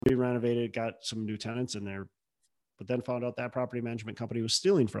We renovated, got some new tenants in there, but then found out that property management company was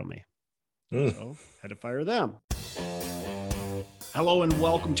stealing from me. So had to fire them. Hello and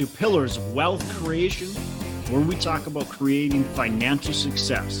welcome to Pillars of Wealth Creation, where we talk about creating financial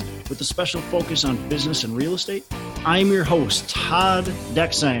success with a special focus on business and real estate. I'm your host, Todd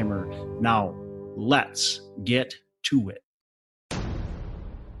Dexheimer. Now, let's get to it.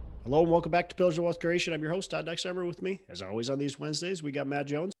 Hello and welcome back to Pillars of Wealth Creation. I'm your host, Todd Dexheimer. With me, as always, on these Wednesdays, we got Matt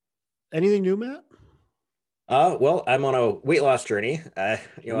Jones. Anything new, Matt? Well, I'm on a weight loss journey. At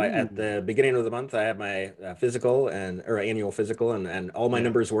the beginning of the month, I had my physical or annual physical, and all my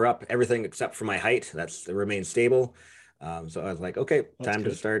numbers were up, everything except for my height. That remained stable. So I was like, okay, time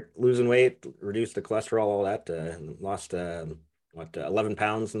to start losing weight, reduce the cholesterol, all that. Lost 11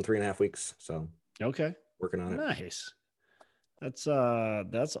 pounds in 3.5 weeks. So working on it. Nice. That's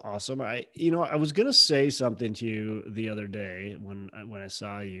awesome. I was going to say something to you the other day when I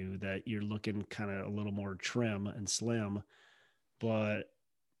saw you that you're looking kind of a little more trim and slim, but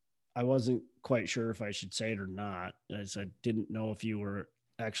I wasn't quite sure if I should say it or not. I didn't know if you were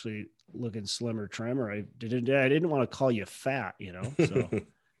actually looking slim or trim, or I didn't want to call you fat, so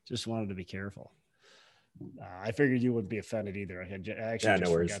just wanted to be careful. I figured you wouldn't be offended either. I actually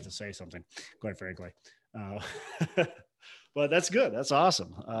forgot to say something, quite frankly. But that's good. That's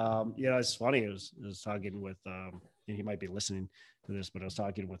awesome. It's funny. I was talking with, and he might be listening to this, but I was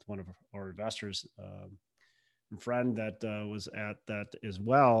talking with one of our investors, friend that was at that as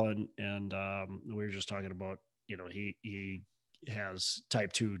well. And we were just talking about, he has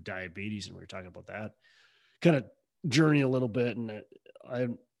type 2 diabetes, and we were talking about that kind of journey a little bit. And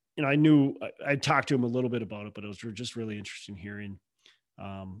I knew I talked to him a little bit about it, but it was just really interesting hearing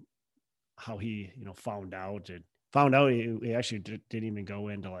how he, found out he actually didn't even go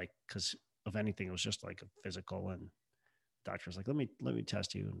into because of anything. It was just like a physical, and doctor was like, let me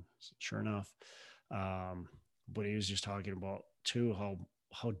test you. And sure enough, but he was just talking about too,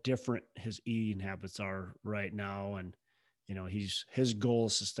 how different his eating habits are right now. And, his goal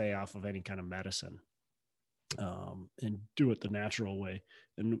is to stay off of any kind of medicine, and do it the natural way.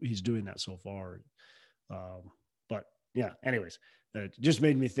 And he's doing that so far. But yeah, anyways, it just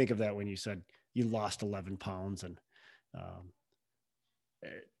made me think of that when you said you lost 11 pounds, and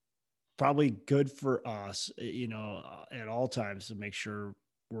probably good for us, at all times to make sure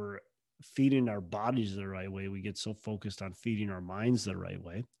we're feeding our bodies the right way. We get so focused on feeding our minds the right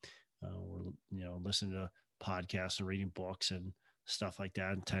way. We're, listening to podcasts and reading books and stuff like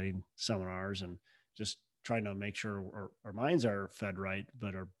that, and attending seminars, and just trying to make sure our minds are fed right,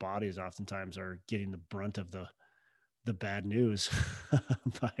 but our bodies oftentimes are getting the brunt of the bad news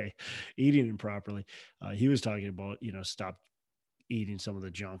by eating improperly. He was talking about, stop eating some of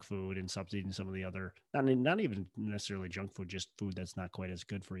the junk food and stop eating some of the other, not even necessarily junk food, just food that's not quite as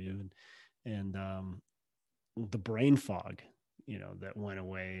good for you. And the brain fog, that went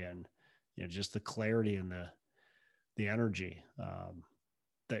away, and, just the clarity and the energy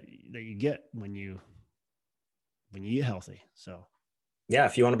that you get when you eat healthy. So yeah,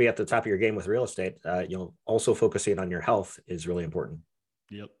 if you want to be at the top of your game with real estate, also focusing on your health is really important.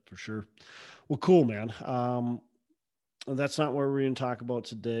 Yep, for sure. Well, cool, man. That's not what we're going to talk about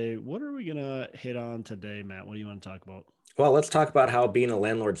today. What are we going to hit on today, Matt? What do you want to talk about? Well, let's talk about how being a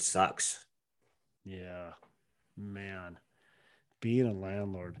landlord sucks. Yeah, man, being a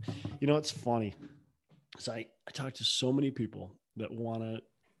landlord. It's funny. So I talk to so many people that want to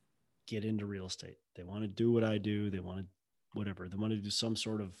get into real estate. They want to do what I do. They want to whatever. They want to do some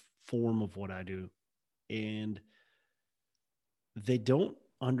sort of form of what I do. And they don't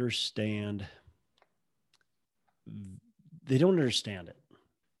understand. They don't understand it.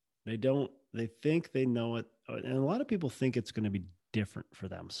 They think they know it. And a lot of people think it's going to be different for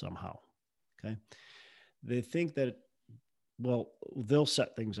them somehow. Okay. They think that, they'll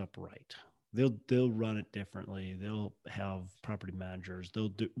set things up right. They'll run it differently. They'll have property managers. They'll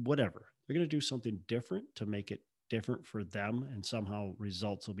do whatever. They're going to do something different to make it different for them, and somehow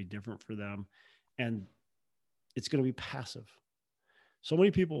results will be different for them, and it's going to be passive. So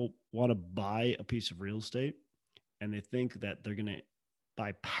many people want to buy a piece of real estate, and they think that they're going to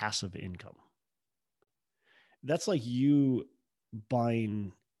buy passive income. That's like you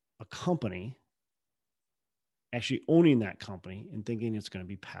buying a company, actually owning that company, and thinking it's going to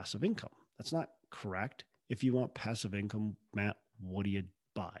be passive income. That's not correct. If you want passive income, Matt, what do you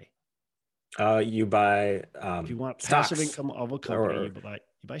buy? You buy if you want stocks, passive income of a company, you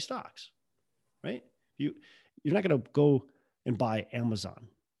buy stocks, right? You're not going to go and buy Amazon.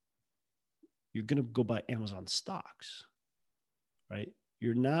 You're going to go buy Amazon stocks, right?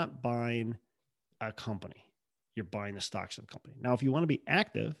 You're not buying a company. you're buying the stocks of the company. Now, if you want to be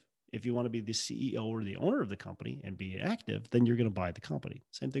active, if you want to be the CEO or the owner of the company and be active, then you're going to buy the company.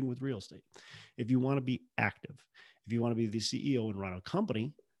 Same thing with real estate. If you want to be active, if you want to be the CEO and run a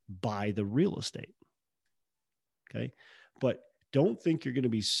company, buy the real estate. Okay. But don't think you're going to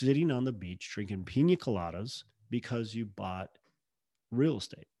be sitting on the beach drinking pina coladas because you bought real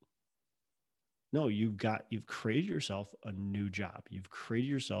estate. No, you've created yourself a new job. You've created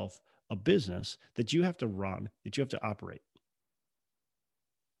yourself a business that you have to run, that you have to operate.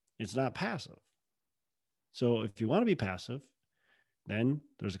 It's not passive. So if you want to be passive, then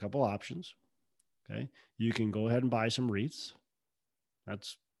there's a couple options. Okay. You can go ahead and buy some REITs.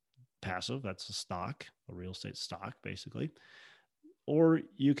 That's passive. That's a stock, a real estate stock, basically. Or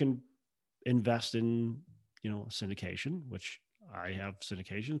you can invest in, syndication, which I have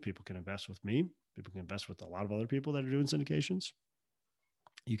syndications. People can invest with me. People can invest with a lot of other people that are doing syndications.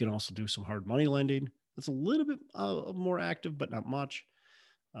 You can also do some hard money lending. It's a little bit more active, but not much.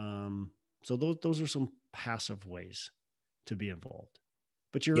 So those are some passive ways to be involved.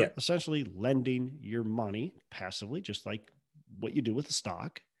 But you're essentially lending your money passively, just like what you do with the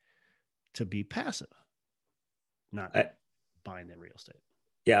stock, to be passive, not buying the real estate.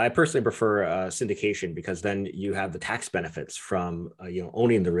 Yeah, I personally prefer syndication because then you have the tax benefits from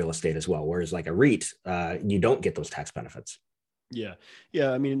owning the real estate as well. Whereas like a REIT, you don't get those tax benefits. Yeah.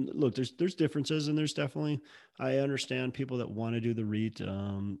 I mean, look, there's differences, and there's definitely, I understand people that want to do the REIT.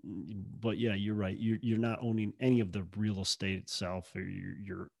 But yeah, you're right. You're not owning any of the real estate itself, or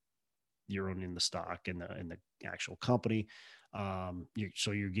you're owning the stock in the actual company.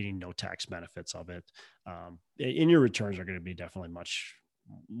 So you're getting no tax benefits of it. And your returns are going to be definitely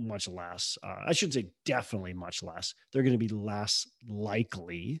much less. I should say definitely much less. They're going to be less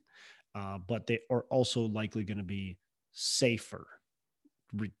likely, but they are also likely going to be safer.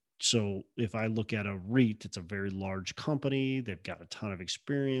 So if I look at a REIT, it's a very large company. They've got a ton of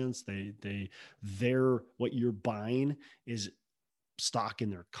experience. They're what you're buying is stock in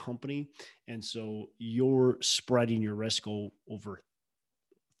their company. And so you're spreading your risk over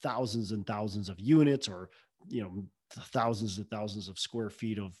thousands and thousands of units, or, thousands and thousands of square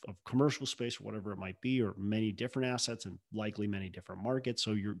feet of commercial space, or whatever it might be, or many different assets and likely many different markets.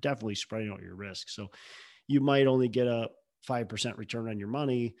 So you're definitely spreading out your risk. So you might only get a 5% return on your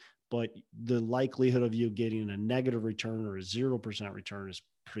money, but the likelihood of you getting a negative return or a 0% return is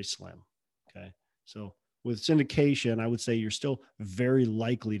pretty slim. Okay. So with syndication, I would say you're still very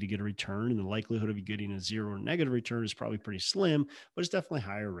likely to get a return, and the likelihood of you getting a 0 or negative return is probably pretty slim, but it's definitely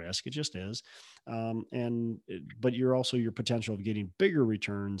higher risk. It just is. But your potential of getting bigger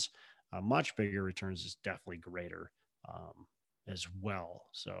returns, much bigger returns, is definitely greater as well.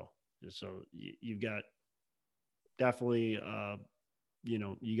 So you've got definitely,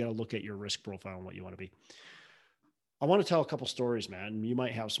 you got to look at your risk profile and what you want to be. I want to tell a couple stories, man. You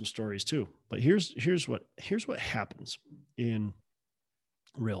might have some stories too, but here's what happens in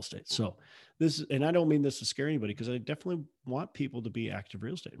real estate. So and I don't mean this to scare anybody, because I definitely want people to be active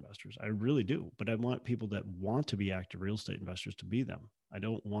real estate investors. I really do. But I want people that want to be active real estate investors to be them. I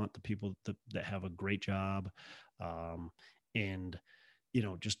don't want the people that have a great job, and,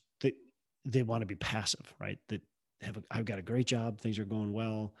 just they want to be passive, right? That I've got a great job, things are going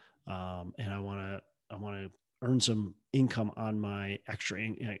well, and I want to earn some income on my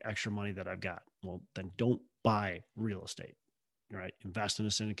extra money that I've got. Well, then don't buy real estate, right? Invest in a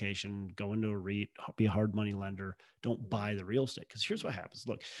syndication, go into a REIT, be a hard money lender. Don't buy the real estate, because here's what happens.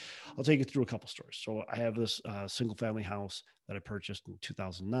 Look, I'll take you through a couple stories. So I have this single family house that I purchased in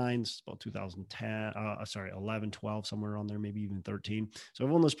 2009. It's about 2010, 11, 12, somewhere around there, maybe even 13. So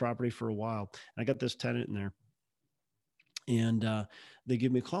I've owned this property for a while, and I got this tenant in there, and they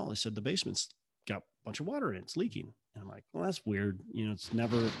give me a call. They said the basement's got a bunch of water in it. It's leaking. And I'm like, well, that's weird.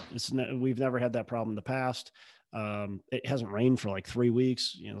 We've never had that problem in the past. It hasn't rained for like 3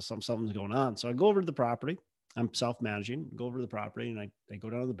 weeks. Something's going on. So I go over to the property. I'm self-managing, go over to the property, and I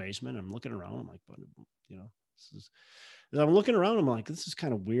go down to the basement. I'm looking around. I'm like, as I'm looking around, I'm like, this is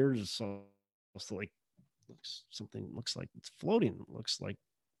kind of weird. So like, looks like it's floating. It looks like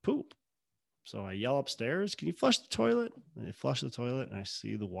poop. So I yell upstairs, can you flush the toilet? And they flush the toilet, and I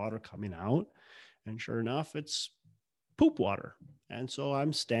see the water coming out. And sure enough, it's poop water. And so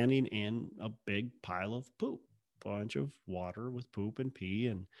I'm standing in a big pile of poop, bunch of water with poop and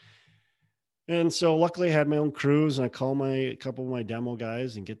pee. And so luckily I had my own crews, and I call a couple of my demo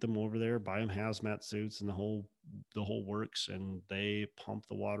guys and get them over there, buy them hazmat suits and the whole works. And they pump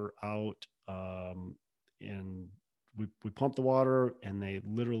the water out. And we pumped the water, and they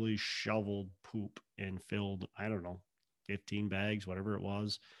literally shoveled poop and filled, I don't know, 15 bags, whatever it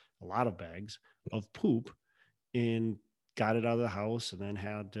was, a lot of bags of poop and got it out of the house, and then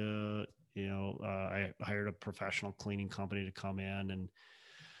had to, I hired a professional cleaning company to come in and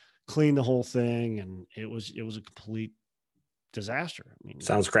clean the whole thing. And it was a complete disaster. I mean,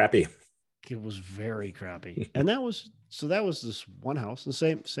 Sounds crappy. it was very crappy. And that was this one house.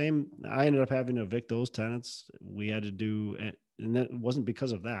 The same. I ended up having to evict those tenants. We had to do, and that wasn't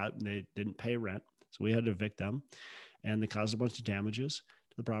because of that. They didn't pay rent. So we had to evict them, and they caused a bunch of damages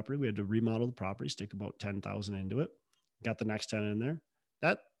to the property. We had to remodel the property, stick about 10,000 into it. Got the next tenant in there.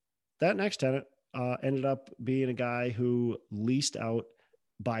 That next tenant ended up being a guy who leased out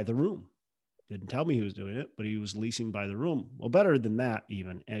by the room. Didn't tell me he was doing it, but he was leasing by the room. Well, better than that,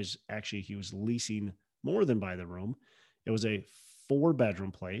 even, as actually he was leasing more than by the room. It was a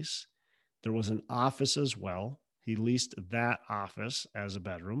 4-bedroom place. There was an office as well. He leased that office as a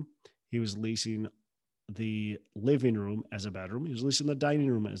bedroom. He was leasing the living room as a bedroom. He was leasing the dining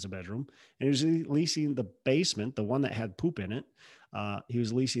room as a bedroom. And he was leasing the basement, the one that had poop in it. He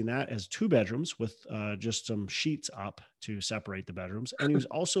was leasing that as 2 bedrooms with just some sheets up to separate the bedrooms. And he was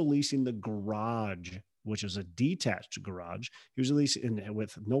also leasing the garage, which is a detached garage. He was leasing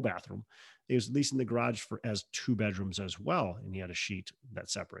with no bathroom. He was leasing the garage as 2 bedrooms as well. And he had a sheet that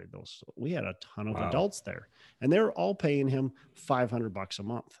separated those. So we had a ton of adults there, and they were all paying him $500 a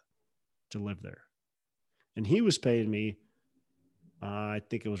month to live there. And he was paying me, I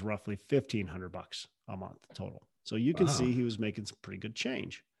think it was roughly $1,500 a month total. So you can see he was making some pretty good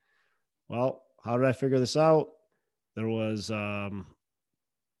change. Well, how did I figure this out? There was, I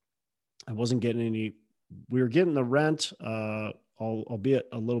wasn't getting any, we were getting the rent, albeit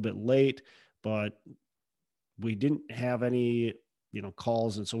a little bit late, but we didn't have any,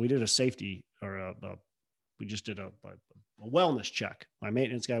 calls. And so we did a safety, or we just did a wellness check. My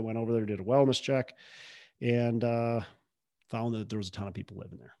maintenance guy went over there, did a wellness check, and found that there was a ton of people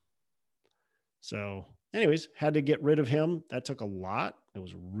living there. So anyways, had to get rid of him. That took a lot. It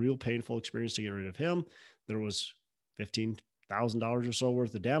was a real painful experience to get rid of him. There was $15,000 or so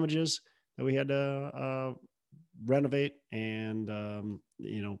worth of damages that we had to renovate, and,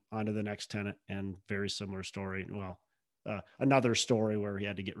 onto the next tenant. And very similar story. Well, another story where he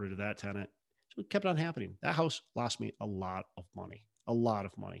had to get rid of that tenant. So it kept on happening. That house lost me a lot of money.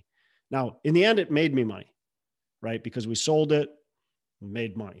 Now, in the end, it made me money, right? Because we sold it,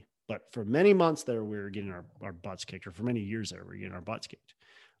 made money. But for many months there, we were getting our butts kicked, or for many years there, we were getting our butts kicked.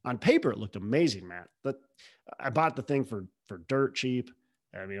 On paper, it looked amazing, Matt. But I bought the thing for dirt cheap.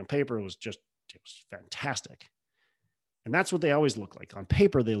 I mean, on paper, it was fantastic. And that's what they always look like. On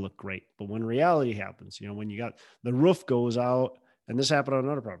paper, they look great. But when reality happens, when you got the roof goes out, and this happened on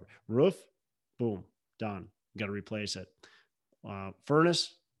another property, roof, boom, done. Got to replace it.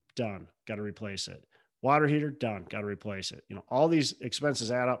 Furnace, done. Got to replace it. Water heater, done. Got to replace it. All these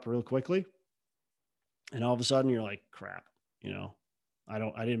expenses add up real quickly. And all of a sudden you're like, crap, I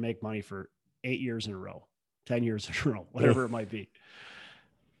didn't make money for 8 years in a row, 10 years in a row, whatever it might be.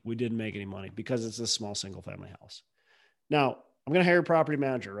 We didn't make any money because it's a small single family house. Now I'm going to hire a property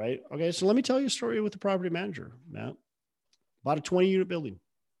manager, right? Okay. So let me tell you a story with the property manager, Matt. Bought a 20-unit building,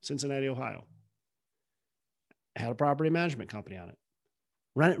 Cincinnati, Ohio. Had a property management company on it.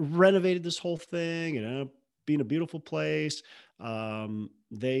 Renovated this whole thing, being a beautiful place.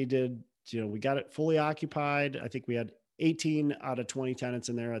 They did, we got it fully occupied. I think we had 18 out of 20 tenants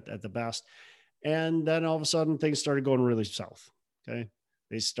in there at the best. And then all of a sudden things started going really south. Okay.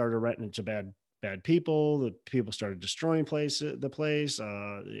 They started renting it to bad people. The people started destroying the place,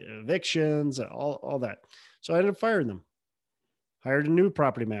 evictions, all that. So I ended up firing them, hired a new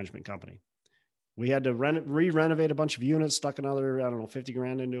property management company. We had to re-renovate a bunch of units, stuck another,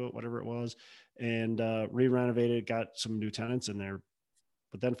 $50,000 into it, whatever it was, and re-renovated it, got some new tenants in there,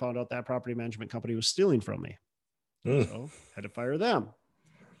 but then found out that property management company was stealing from me. So had to fire them.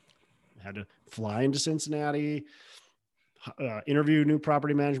 Had to fly into Cincinnati, interview new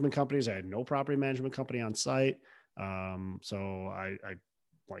property management companies. I had no property management company on site. So I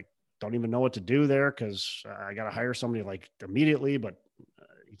don't even know what to do there, because I got to hire somebody immediately, but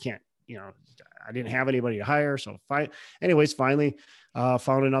you can't. I didn't have anybody to hire. So finally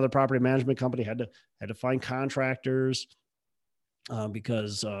found another property management company, had to find contractors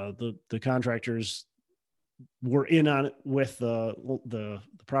because the contractors were in on it with the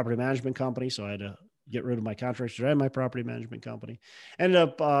property management company. So I had to get rid of my contractor and my property management company. Ended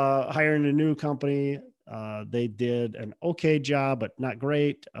up hiring a new company. They did an okay job, but not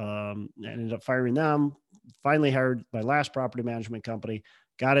great. Ended up firing them. Finally hired my last property management company,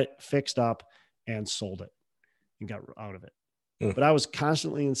 got it fixed up, and sold it and got out of it. But I was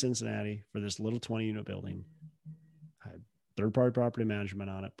constantly in Cincinnati for this little 20-unit building. I had third-party property management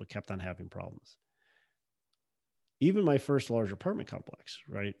on it, but kept on having problems. even my first large apartment complex,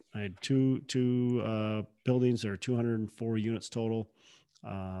 right? I had two buildings. There are 204 units total.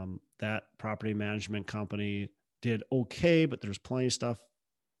 That property management company did okay, but there's plenty of stuff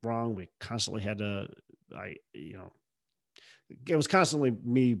wrong. We constantly had to, it was constantly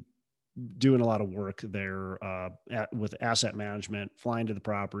me doing a lot of work there with asset management, flying to the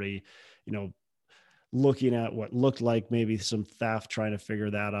property, looking at what looked like maybe some theft, trying to figure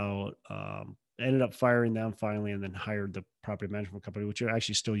that out. Ended up firing them finally, and then hired the property management company, which I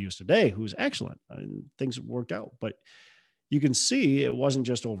actually still use today, who's excellent. And things worked out. But you can see it wasn't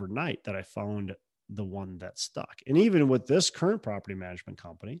just overnight that I found the one that stuck. And even with this current property management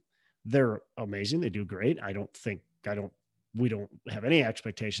company, they're amazing. They do great. We don't have any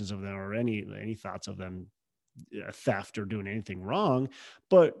expectations of them or any thoughts of them theft or doing anything wrong,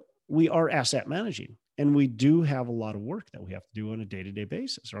 but we are asset managing, and we do have a lot of work that we have to do on a day-to-day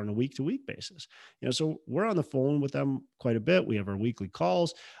basis or on a week-to-week basis. So we're on the phone with them quite a bit. We have our weekly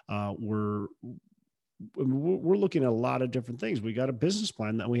calls. We're looking at a lot of different things. We got a business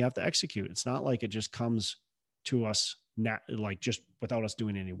plan that we have to execute. It's not like it just comes to us like just without us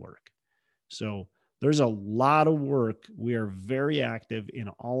doing any work. So there's a lot of work. We are very active in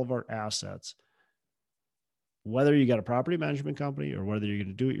all of our assets. Whether you got a property management company or whether you're going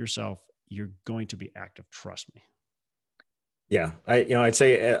to do it yourself, you're going to be active. Trust me. Yeah, I'd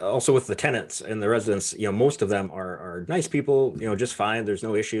say also with the tenants and the residents, most of them are nice people, just fine. There's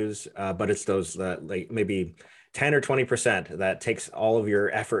no issues, but it's those that like maybe 10 or 20% that takes all of your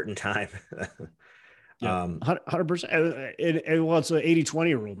effort and time. Yeah, 100%. And well, it's an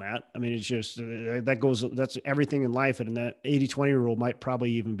 80-20 rule, Matt. I mean, it's just that's everything in life. And that 80-20 rule might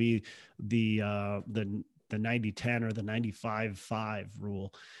probably even be the 90-10 or the 95-5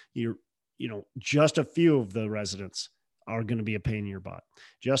 rule. Just a few of the residents are going to be a pain in your butt.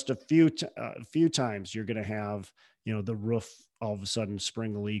 Just a few times you're going to have, the roof all of a sudden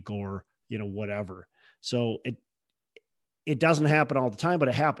spring a leak or, whatever. So it doesn't happen all the time, but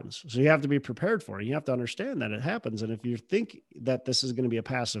it happens. So you have to be prepared for it. You have to understand that it happens. And if you think that this is going to be a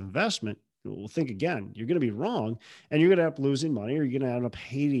passive investment, well, think again. You're going to be wrong, and you're going to end up losing money, or you're going to end up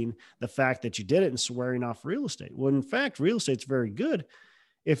hating the fact that you did it and swearing off real estate. Well, in fact, real estate's very good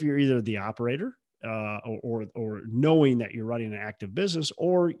if you're either the operator or knowing that you're running an active business,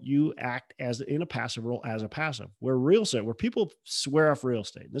 or you act as in a passive role as a passive. Where real estate, where people swear off real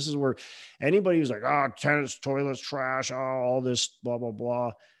estate. This is where anybody who's like, tenants, toilets, trash, all this, blah, blah,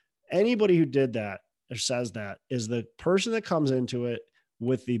 blah. Anybody who did that or says that is the person that comes into it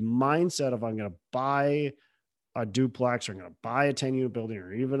with the mindset of, I'm going to buy a duplex, or I'm going to buy a 10-unit building,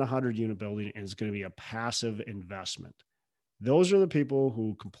 or even a 100-unit building, and it's going to be a passive investment. Those are the people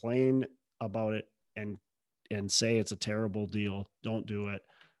who complain about it and say it's a terrible deal. Don't do it.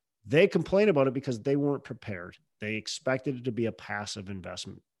 They complain about it because they weren't prepared. They expected it to be a passive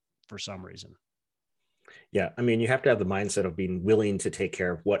investment for some reason. Yeah. I mean, you have to have the mindset of being willing to take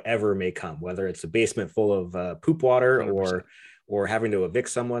care of whatever may come, whether it's a basement full of poop water 100%. or having to evict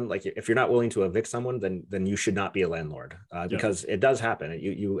someone. Like, if you're not willing to evict someone, then you should not be a landlord, because it does happen.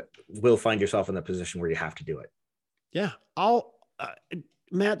 You will find yourself in the position where you have to do it. Yeah.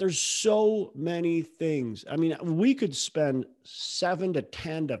 Matt, there's so many things. I mean, we could spend 7 to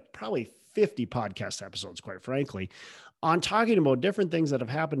 10 to probably 50 podcast episodes, quite frankly, on talking about different things that have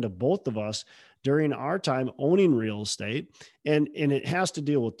happened to both of us during our time owning real estate. And it has to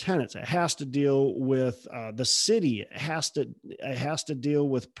deal with tenants. It has to deal with the city. It has to deal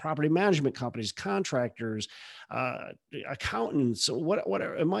with property management companies, contractors, accountants,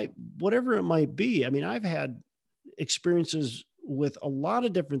 whatever it might be. I mean, I've had experiences with a lot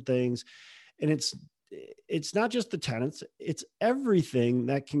of different things, and it's not just the tenants, it's everything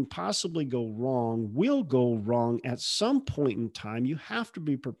that can possibly go wrong will go wrong at some point in time. You have to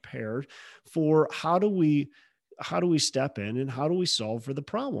be prepared for how do we step in and how do we solve for the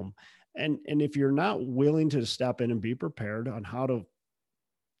problem. And if you're not willing to step in and be prepared on how to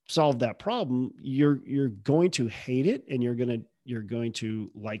solve that problem, you're going to hate it, and you're going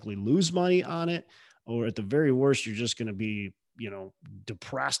to likely lose money on it, or at the very worst, you're just going to be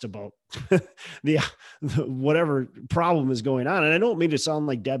depressed about the whatever problem is going on. And I don't mean to sound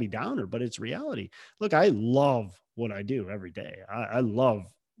like Debbie Downer, but it's reality. Look, I love what I do every day. I love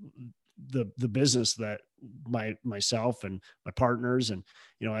the business that myself and my partners and,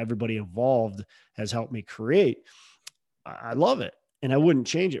 everybody involved has helped me create. I love it, and I wouldn't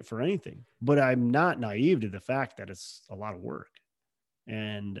change it for anything, but I'm not naive to the fact that it's a lot of work.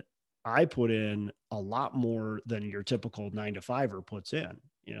 And I put in a lot more than your typical 9-to-5er puts in,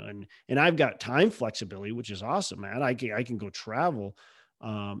 and I've got time flexibility, which is awesome, man. I can go travel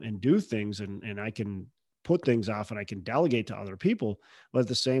and do things, and I can put things off and I can delegate to other people. But at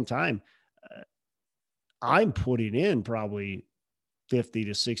the same time, I'm putting in probably 50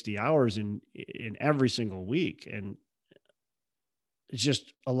 to 60 hours in every single week. And it's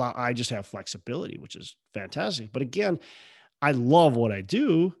just a lot. I just have flexibility, which is fantastic. But again, I love what I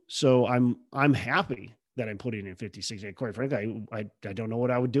do. So I'm happy that I'm putting in 50, 60. Quite frankly, I don't know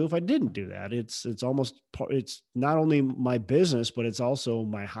what I would do if I didn't do that. It's almost, it's not only my business, but it's also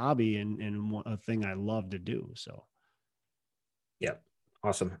my hobby and a thing I love to do. So. Yeah.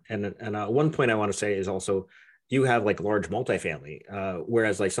 Awesome. And one point I want to say is also, you have like large multifamily,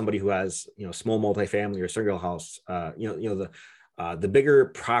 whereas like somebody who has, small multifamily or single house, the bigger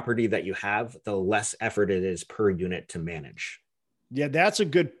property that you have, the less effort it is per unit to manage. Yeah, that's a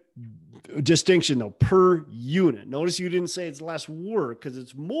good distinction though, per unit. Notice you didn't say it's less work, because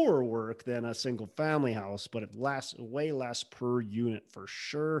it's more work than a single family house, but it lasts way less per unit for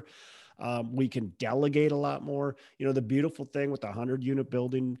sure. We can delegate a lot more. The beautiful thing with a 100-unit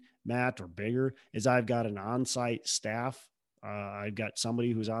building, Matt, or bigger, is I've got an on-site staff. I've got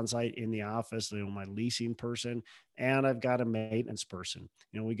somebody who's on site in the office, my leasing person, and I've got a maintenance person.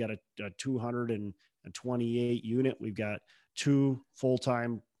 We got a 228 unit. We've got 2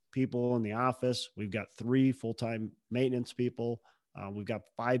 full-time people in the office. We've got 3 full-time maintenance people. We've got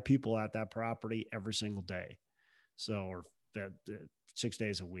 5 people at that property every single day. So, or 6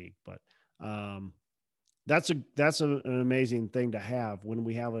 days a week. But that's an amazing thing to have. When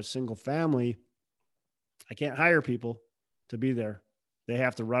we have a single family, I can't hire people to be there. They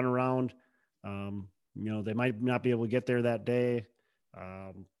have to run around. They might not be able to get there that day.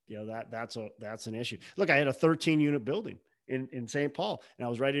 That's an issue. Look, I had a 13-unit building in St. Paul, and I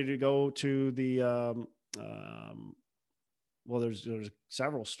was ready to go to the, well, there's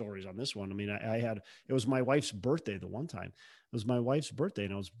several stories on this one. I mean, it was my wife's birthday the one time. It was my wife's birthday,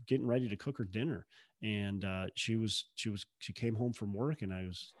 and I was getting ready to cook her dinner. And she came home from work,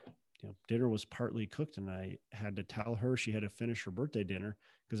 and dinner was partly cooked, and I had to tell her she had to finish her birthday dinner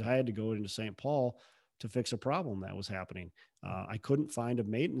because I had to go into St. Paul to fix a problem that was happening. I couldn't find a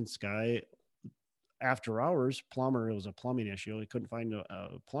maintenance guy after hours, plumber. It was a plumbing issue. I couldn't find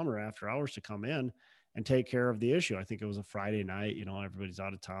a plumber after hours to come in and take care of the issue. I think it was a Friday night, everybody's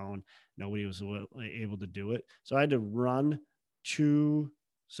out of town. Nobody was able to do it. So I had to run to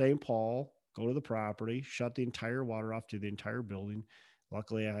St. Paul, go to the property, shut the entire water off to the entire building.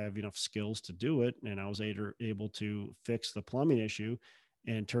 Luckily, I have enough skills to do it, and I was able to fix the plumbing issue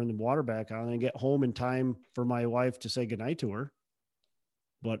and turn the water back on and get home in time for my wife to say goodnight to her,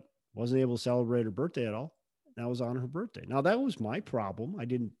 but wasn't able to celebrate her birthday at all. That was on her birthday. Now, that was my problem. I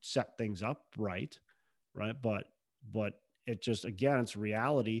didn't set things up right. But it just, again, it's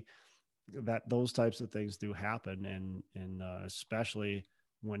reality that those types of things do happen. And especially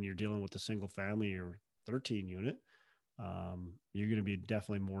when you're dealing with a single family or 13 unit, you're going to be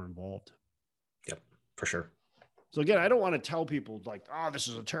definitely more involved. Yep, for sure. So again, I don't want to tell people like, oh, this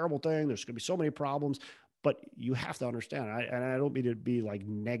is a terrible thing. There's going to be so many problems, but you have to understand. And I don't mean to be like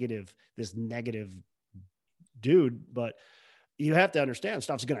this negative dude, but you have to understand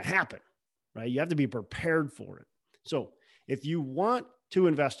stuff's going to happen, right? You have to be prepared for it. So if you want to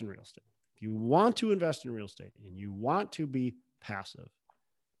invest in real estate, and you want to be passive,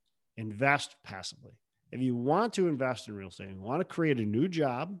 invest passively. If you want to invest in real estate and want to create a new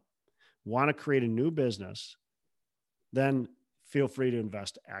job, want to create a new business, then feel free to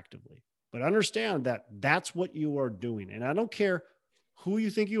invest actively. But understand that that's what you are doing. And I don't care who you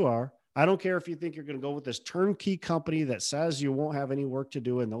think you are. I don't care if you think you're going to go with this turnkey company that says you won't have any work to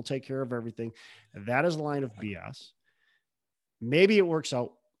do and they'll take care of everything. That is a line of BS. Maybe it works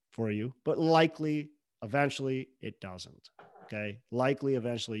out for you, but likely, eventually, it doesn't. Okay. Likely,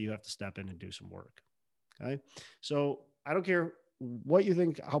 eventually, you have to step in and do some work. Okay. So I don't care what you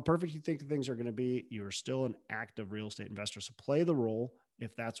think, how perfect you think things are going to be. You're still an active real estate investor. So play the role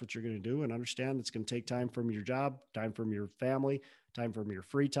if that's what you're going to do, and understand it's going to take time from your job, time from your family, time from your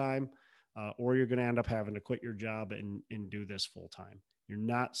free time, or you're going to end up having to quit your job and do this full time. You're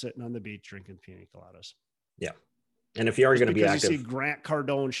not sitting on the beach drinking pina coladas. Yeah. And if you are going to be active, because you see Grant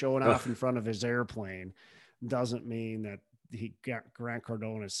Cardone showing off in front of his airplane doesn't mean that Grant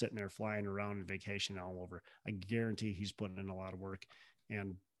Cardone is sitting there flying around and vacation all over. I guarantee he's putting in a lot of work,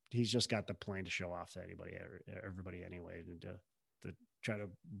 and he's just got the plane to show off to everybody anyway, and to try to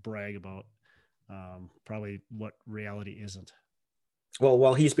brag about probably what reality isn't. Well,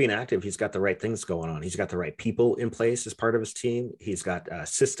 while he's being active, he's got the right things going on. He's got the right people in place as part of his team. He's got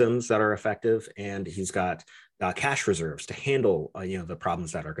systems that are effective, and he's got cash reserves to handle the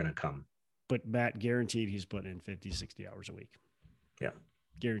problems that are going to come. But Matt, guaranteed he's putting in 50, 60 hours a week. Yeah.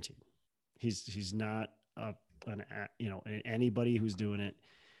 Guaranteed. He's not anybody who's doing it.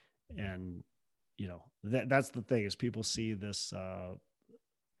 And, that's the thing is people see this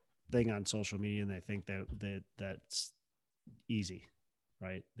thing on social media and they think that's easy,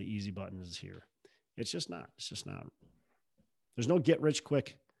 right? The easy button is here. It's just not. There's no get rich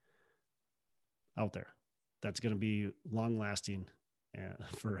quick out there that's going to be long lasting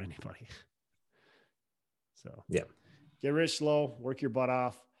for anybody. So yeah, get rich slow, work your butt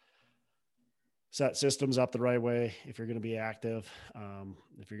off, set systems up the right way. If you're going to be active,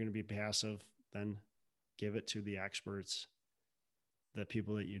 if you're going to be passive, then give it to the experts, the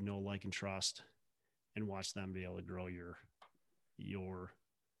people that like and trust, and watch them be able to grow your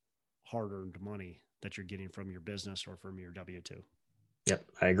hard-earned money that you're getting from your business or from your W-2. Yep,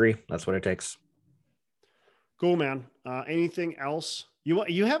 I agree. That's what it takes. Cool, man. Anything else?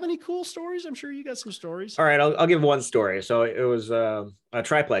 You have any cool stories? I'm sure you got some stories. All right, I'll give one story. So it was a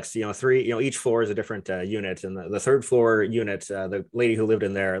triplex, three, each floor is a different unit. And the third floor unit, the lady who lived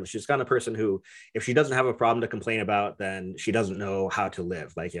in there, she's kind of person who, if she doesn't have a problem to complain about, then she doesn't know how to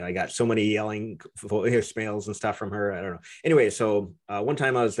live. Like, I got so many yelling voicemails and stuff from her. I don't know. Anyway, so one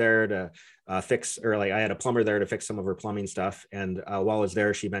time I was there to I had a plumber there to fix some of her plumbing stuff. And while I was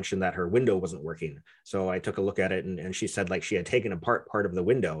there, she mentioned that her window wasn't working. So I took a look at it and she said like she had taken apart part of the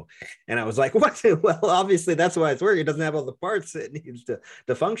window. And I was like, what? Well, obviously that's why it's working. It doesn't have all the parts it needs to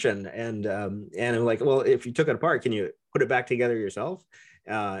function. And I'm like, well, if you took it apart, can you put it back together yourself?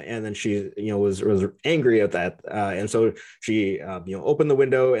 And then she, was angry at that. And so she, opened the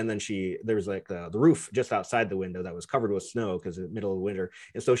window, and then there was like the roof just outside the window that was covered with snow because it's the middle of winter.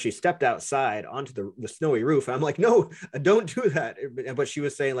 And so she stepped outside onto the snowy roof. I'm like, no, don't do that. But she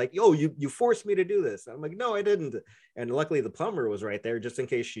was saying like, oh, you forced me to do this. I'm like, no, I didn't. And luckily the plumber was right there just in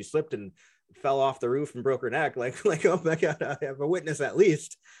case she slipped and fell off the roof and broke her neck. Like, oh my God, I have a witness at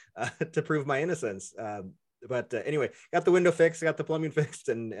least to prove my innocence. But anyway, got the window fixed, got the plumbing fixed,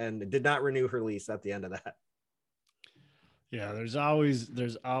 and did not renew her lease at the end of that. Yeah, there's always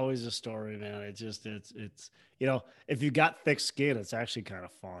a story, man. It's if you got thick skin, it's actually kind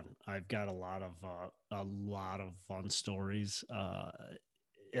of fun. I've got a lot of fun stories.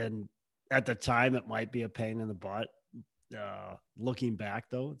 And at the time, it might be a pain in the butt. Looking back,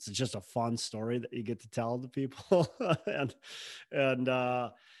 though, it's just a fun story that you get to tell the people, and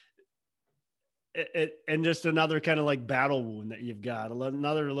just another kind of like battle wound that you've got,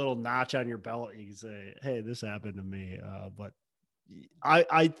 another little notch on your belt. You can say, hey, this happened to me. But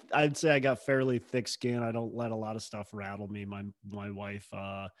I'd say I got fairly thick skin. I don't let a lot of stuff rattle me. My wife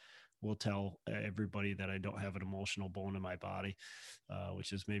will tell everybody that I don't have an emotional bone in my body,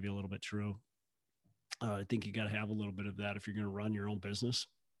 which is maybe a little bit true. I think you got to have a little bit of that if you're going to run your own business.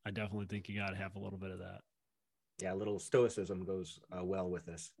 I definitely think you got to have a little bit of that. Yeah, a little stoicism goes well with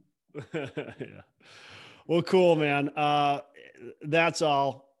this. Yeah. Well, cool, man. That's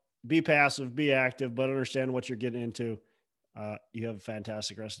all. Be passive, be active, but understand what you're getting into. You have a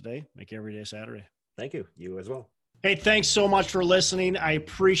fantastic rest of the day. Make every day Saturday. Thank you. You as well. Hey, thanks so much for listening. I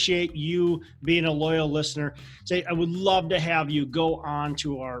appreciate you being a loyal listener. I would love to have you go on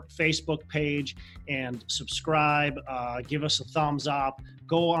to our Facebook page and subscribe. Give us a thumbs up.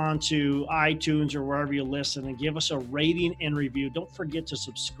 Go on to iTunes or wherever you listen and give us a rating and review. Don't forget to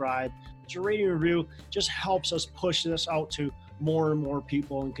subscribe. But your rating and review just helps us push this out to more and more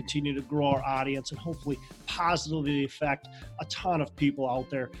people and continue to grow our audience and hopefully positively affect a ton of people out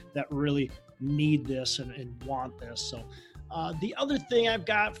there that really need this and want this. So the other thing I've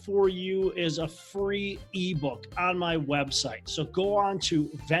got for you is a free ebook on my website. So go on to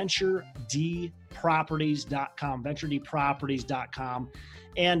VentureDProperties.com,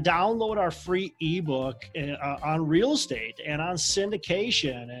 and download our free ebook on real estate and on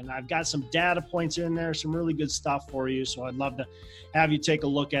syndication. And I've got some data points in there, some really good stuff for you. So I'd love to have you take a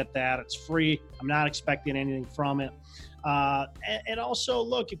look at that. It's free. I'm not expecting anything from it. And also,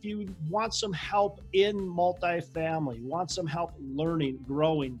 look, if you want some help in multifamily, want some help learning,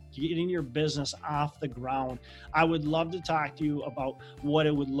 growing, getting your business off the ground, I would love to talk to you about what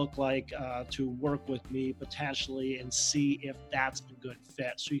it would look like to work with me potentially and see if that's a good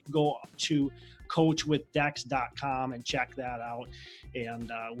fit. So you can go to coachwithdex.com and check that out,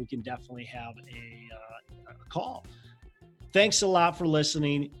 and we can definitely have a call. Thanks a lot for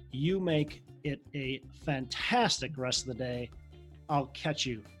listening. You make it a fantastic rest of the day. I'll catch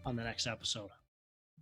you on the next episode.